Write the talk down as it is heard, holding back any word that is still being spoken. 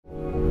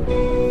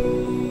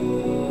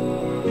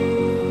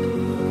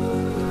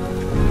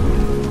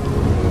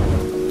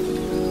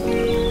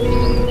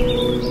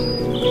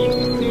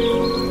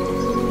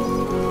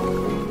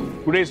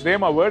Today's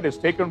Rhema word is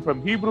taken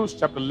from Hebrews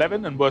chapter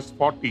 11 and verse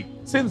 40.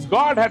 Since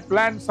God had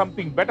planned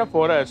something better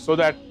for us so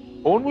that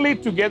only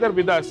together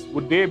with us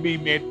would they be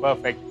made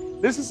perfect.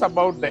 This is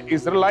about the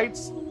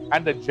Israelites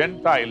and the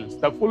Gentiles,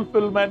 the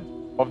fulfillment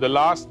of the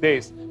last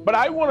days. But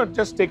I want to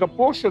just take a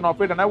portion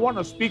of it and I want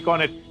to speak on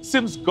it.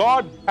 Since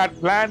God had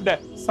planned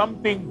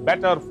something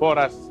better for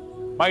us.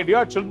 My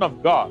dear children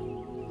of God,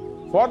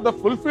 for the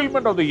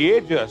fulfillment of the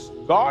ages,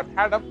 God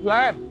had a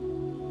plan.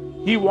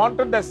 He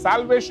wanted the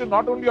salvation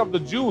not only of the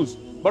Jews,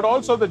 but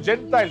also the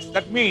Gentiles.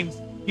 That means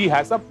He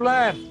has a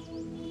plan.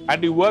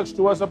 And He works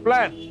towards a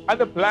plan. And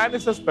the plan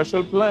is a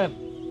special plan.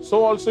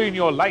 So also in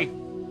your life,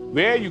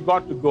 where you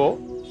got to go,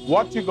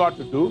 what you got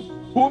to do,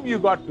 whom you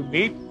got to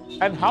meet,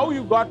 and how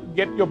you got to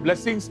get your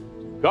blessings,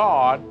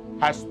 God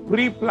has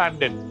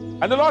pre-planned it.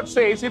 And the Lord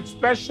says it's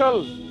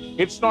special.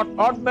 It's not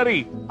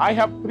ordinary. I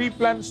have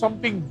pre-planned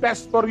something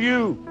best for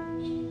you.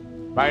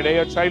 My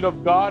dear child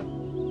of God,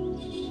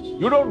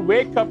 you don't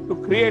wake up to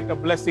create a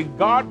blessing.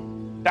 God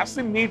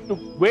doesn't need to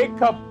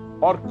wake up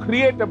or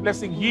create a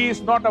blessing. He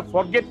is not a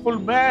forgetful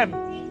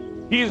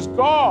man. He is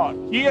God.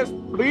 He has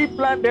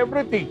pre-planned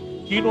everything.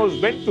 He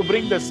knows when to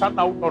bring the sun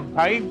out on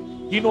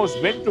time. He knows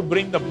when to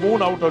bring the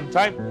moon out on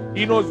time.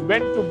 He knows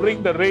when to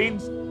bring the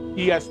rains.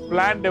 He has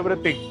planned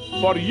everything.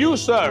 For you,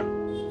 sir,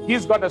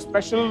 He's got a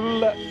special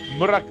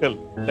miracle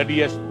that He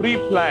has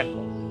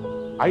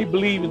pre-planned. I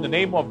believe in the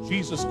name of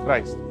Jesus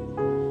Christ,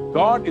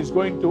 God is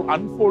going to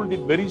unfold it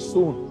very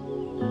soon.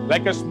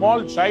 Like a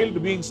small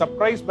child being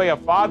surprised by a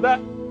father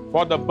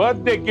for the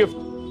birthday gift,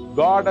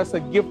 God has a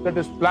gift that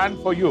is planned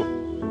for you.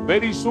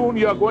 Very soon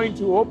you are going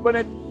to open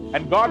it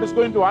and God is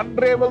going to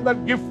unravel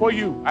that gift for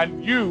you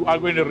and you are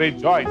going to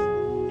rejoice.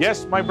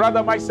 Yes, my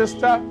brother, my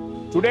sister,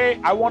 today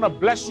I want to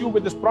bless you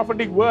with this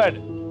prophetic word.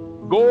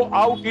 Go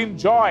out in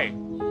joy.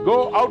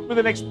 Go out with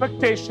an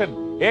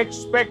expectation.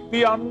 Expect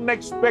the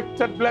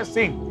unexpected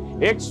blessing.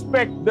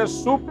 Expect the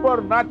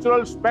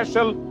supernatural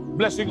special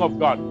blessing of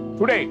God.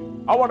 Today,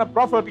 I want to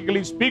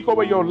prophetically speak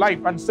over your life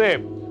and say,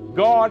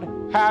 God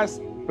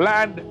has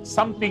planned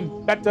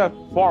something better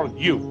for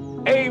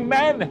you.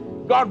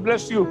 Amen. God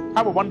bless you.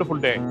 Have a wonderful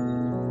day.